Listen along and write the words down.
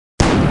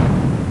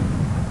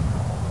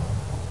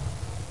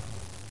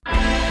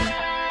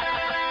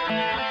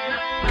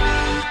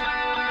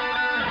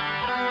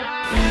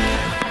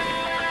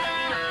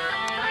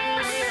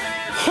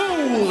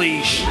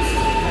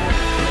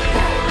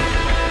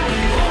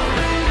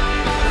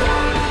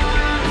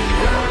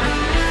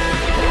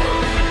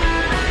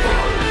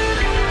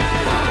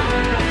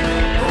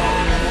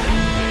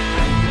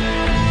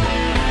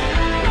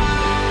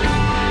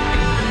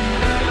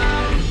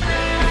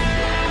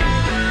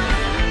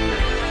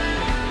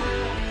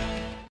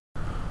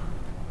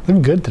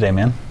Looking good today,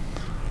 man.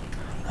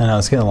 I know,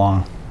 it's getting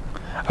long.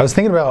 I was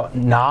thinking about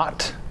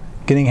not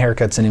getting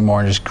haircuts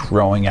anymore and just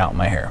growing out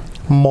my hair.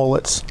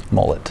 Mullets.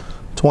 Mullet.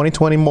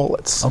 2020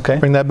 mullets. Okay.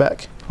 Bring that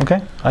back.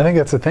 Okay. I think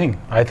that's a thing.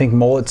 I think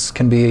mullets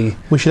can be...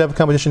 We should have a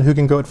competition who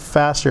can go it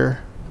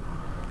faster.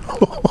 I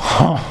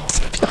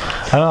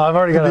don't know, I've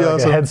already got a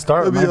head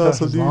start. That'd be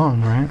awesome, dude.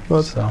 Long, right?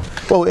 So.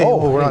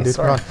 We're on, dude.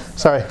 Sorry.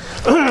 Sorry.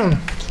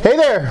 Hey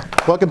there.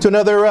 Welcome to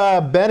another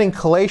Ben and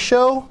Clay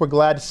show. We're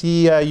glad to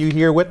see you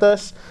here with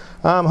us.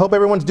 Hope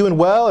everyone's doing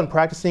well and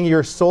practicing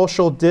your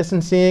social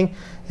distancing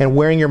and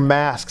wearing your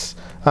masks.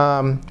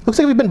 Looks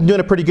like we've been doing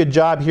a pretty good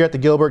job here at the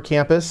Gilbert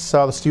campus.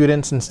 All the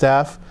students and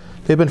staff,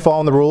 they've been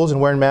following the rules and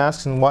wearing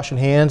masks and washing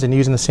hands and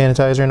using the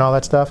sanitizer and all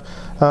that stuff.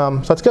 So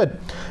that's good.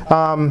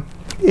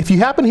 If you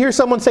happen to hear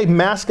someone say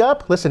mask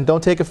up, listen,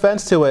 don't take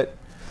offense to it.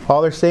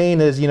 All they're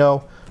saying is,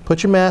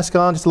 put your mask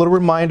on, just a little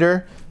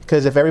reminder,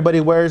 because if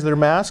everybody wears their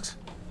masks,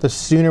 the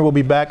sooner we'll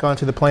be back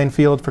onto the playing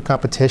field for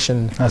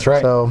competition. That's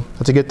right. So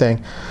that's a good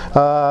thing.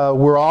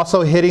 We're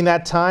also hitting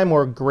that time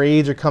where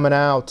grades are coming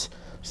out.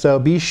 So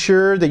be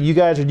sure that you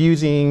guys are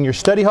using your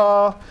study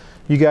hall,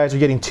 you guys are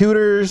getting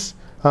tutors,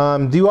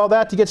 do all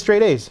that to get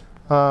straight A's.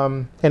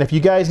 And if you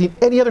guys need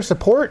any other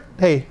support,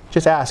 hey,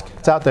 just ask.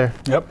 It's out there.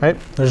 Yep. Right?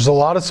 There's a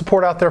lot of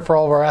support out there for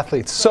all of our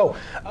athletes. So,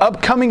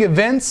 upcoming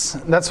events,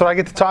 that's what I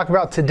get to talk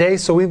about today.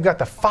 So, we've got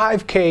the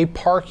 5K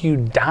Park U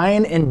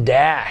Dine and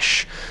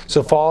Dash.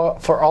 So,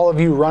 for all of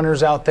you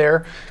runners out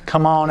there,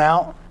 come on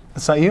out.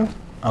 That's not you?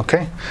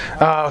 Okay.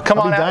 Come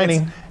on out.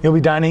 Dining. You'll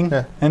be dining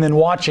and then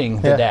watching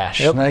the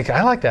dash. Yep.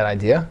 I like that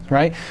idea,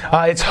 right?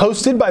 It's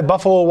hosted by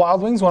Buffalo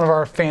Wild Wings, one of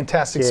our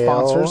fantastic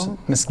sponsors,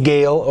 Miss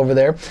Gail over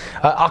there.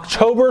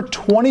 October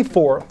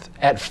 24th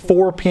at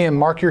 4 p.m.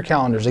 Mark your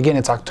calendars. Again,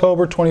 it's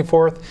October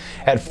 24th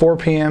at 4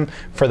 p.m.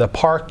 for the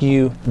Park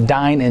U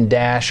Dine and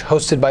Dash,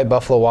 hosted by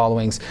Buffalo Wild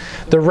Wings.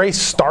 The race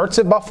starts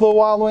at Buffalo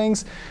Wild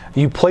Wings.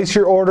 You place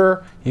your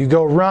order, you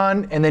go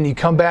run, and then you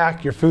come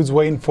back. Your food's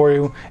waiting for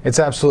you. It's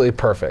absolutely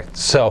perfect.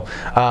 So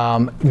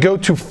go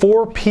to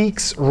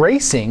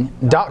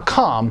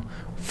 4peaksracing.com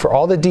for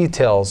all the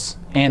details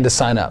and to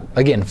sign up.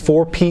 Again,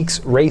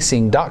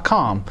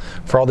 4peaksracing.com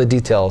for all the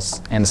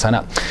details and to sign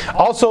up.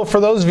 Also, for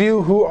those of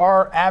you who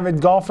are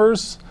avid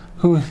golfers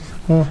who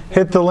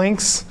hit the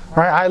links,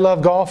 right? I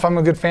love golf. I'm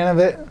a good fan of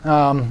it.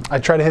 I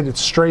try to hit it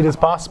straight as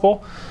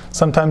possible.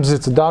 Sometimes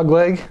it's a dog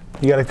leg.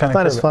 You got to kind of. It's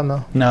not as fun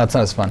though. No, it's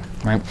not as fun,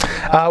 right?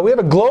 We have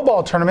a glow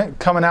ball tournament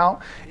coming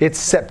out. It's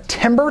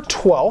September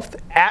 12th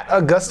at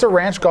Augusta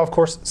Ranch Golf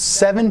Course,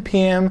 7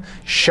 p.m.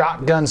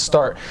 shotgun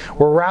start.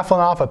 We're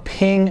raffling off a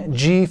Ping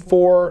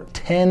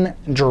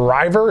G410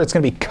 driver. It's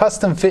going to be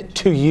custom fit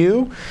to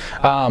you.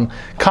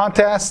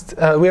 Contest.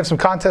 We have some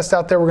contests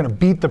out there. We're going to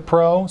beat the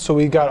pro. So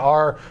we got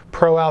our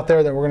pro out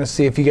there that we're going to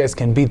see if you guys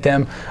can beat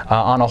them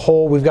on a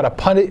hole. We've got a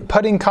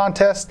putting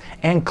contest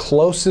and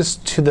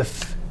closest to the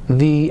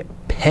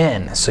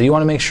pin. So you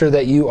want to make sure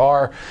that you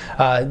are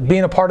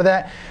being a part of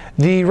that.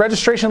 The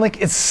registration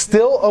link is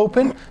still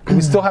open.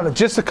 We still have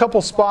just a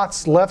couple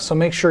spots left, so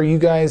make sure you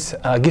guys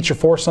get your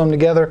foursome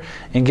together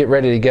and get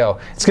ready to go.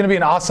 It's going to be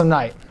an awesome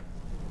night.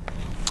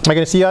 Am I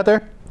going to see you out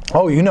there?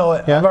 Oh, you know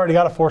it. Yeah. I've already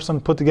got a foursome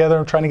put together.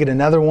 I'm trying to get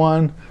another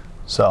one.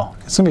 So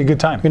it's going to be a good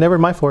time. You're never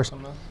in my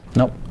foursome though.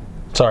 Nope.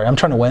 Sorry, I'm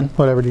trying to win.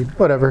 Whatever, dude.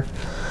 Whatever.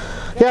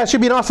 Yeah, it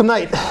should be an awesome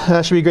night.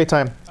 Should be a great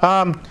time.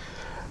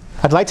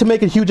 I'd like to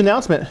make a huge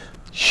announcement.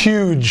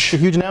 Huge. A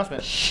huge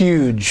announcement.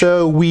 Huge.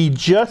 So we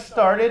just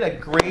started a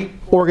great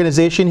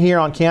organization here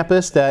on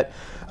campus that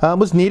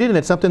was needed, and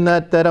it's something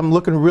that I'm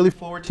looking really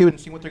forward to and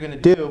seeing what they're going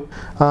to do.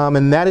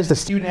 And that is the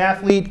Student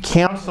Athlete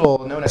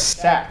Council, known as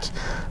SAC.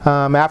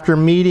 After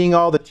meeting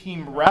all the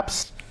team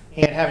reps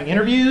and having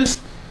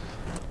interviews,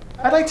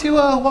 I'd like to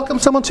welcome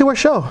someone to our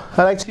show.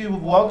 I'd like to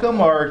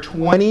welcome our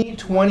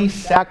 2020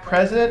 SAC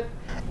President,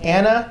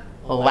 Anna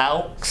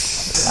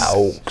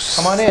Laux.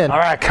 Come on in. All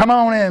right, come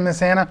on in,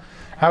 Miss Anna.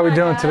 How are we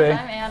doing today?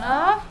 I'm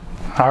Anna.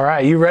 All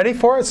right, you ready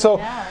for it? So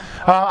Yeah.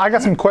 I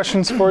got some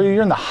questions for you.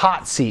 You're in the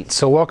hot seat.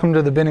 So welcome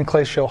to the Ben and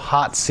Clay Show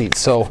hot seat.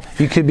 So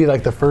you could be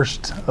like the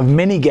first of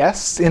many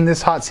guests in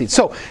this hot seat.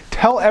 So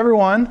tell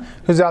everyone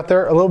who's out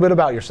there a little bit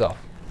about yourself.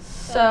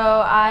 So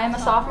I'm a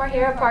sophomore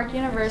here at Park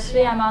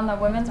University. I'm on the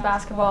women's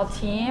basketball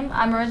team.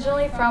 I'm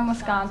originally from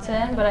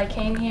Wisconsin, but I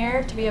came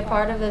here to be a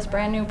part of this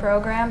brand new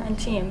program and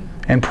team.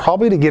 And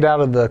probably to get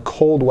out of the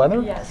cold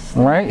weather? Yes.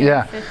 Right?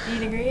 Yeah. 50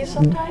 degrees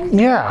sometimes?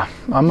 Yeah.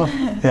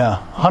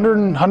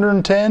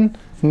 110,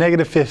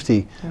 negative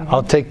 50.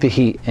 I'll take the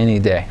heat any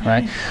day,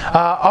 right?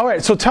 All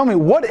right, so tell me,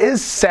 what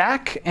is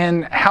SAC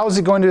and how is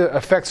it going to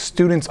affect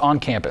students on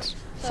campus?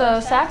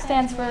 So SAC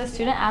stands for the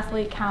Student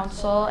Athlete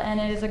Council, and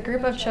it is a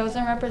group of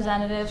chosen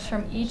representatives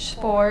from each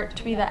sport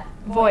to be the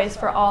voice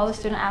for all the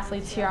student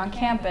athletes here on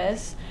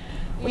campus.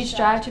 We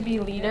strive to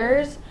be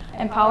leaders,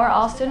 empower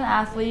all student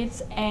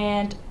athletes,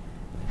 and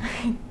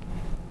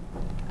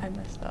I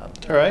messed up.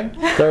 It's all right.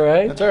 Is that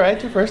right? That's all right.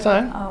 It's your first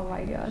time. Oh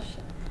my gosh.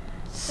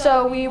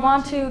 So we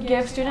want to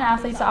give student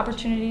athletes the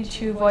opportunity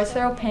to voice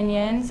their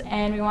opinions,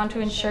 and we want to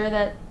ensure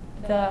that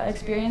the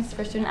experience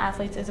for student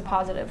athletes is a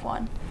positive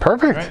one.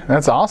 Perfect. Right.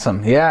 That's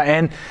awesome. Yeah.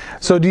 And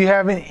so do you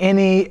have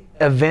any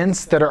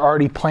events that are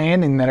already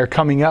planned and that are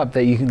coming up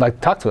that you can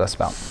talk to us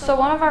about? So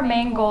one of our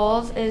main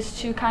goals is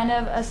to kind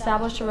of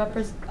establish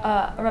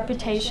a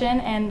reputation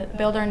and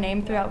build our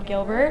name throughout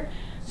Gilbert.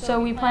 So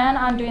we plan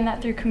on doing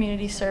that through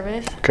community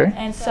service. Okay.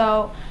 And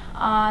so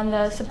on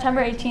the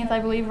September 18th, I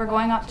believe, we're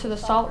going up to the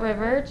Salt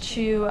River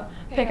to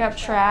pick up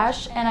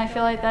trash, and I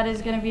feel like that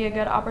is going to be a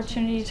good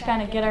opportunity to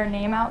kind of get our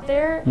name out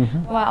there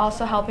while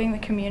also helping the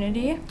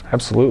community.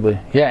 Absolutely.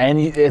 Yeah, and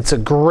it's a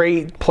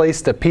great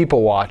place to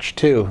people watch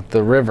too,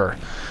 the river.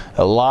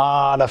 A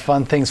lot of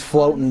fun things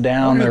floating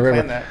down the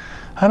river. That?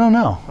 I don't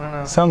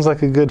know. Sounds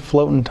like a good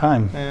floating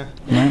time. Yeah.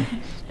 Right?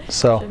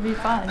 So Should be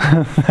fun.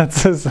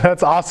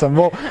 that's awesome.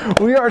 Well,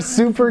 we are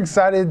super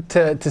excited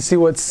to see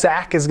what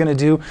SAC is going to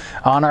do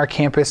on our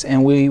campus,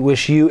 and we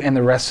wish you and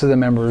the rest of the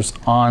members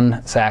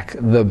on SAC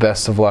the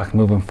best of luck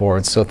moving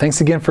forward. So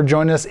thanks again for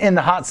joining us in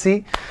the hot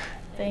seat.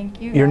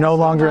 Thank you. You're guys no so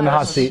longer in the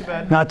hot much. seat.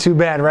 Not too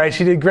bad, right?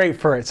 She did great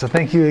for it. So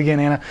thank you again,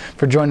 Anna,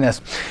 for joining us.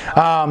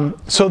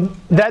 So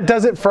that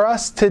does it for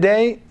us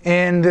today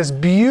in this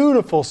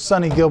beautiful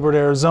sunny Gilbert,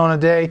 Arizona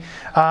day.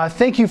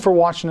 Thank you for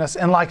watching us,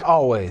 and like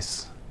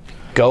always,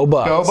 go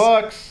Bucks. Go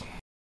Bucks!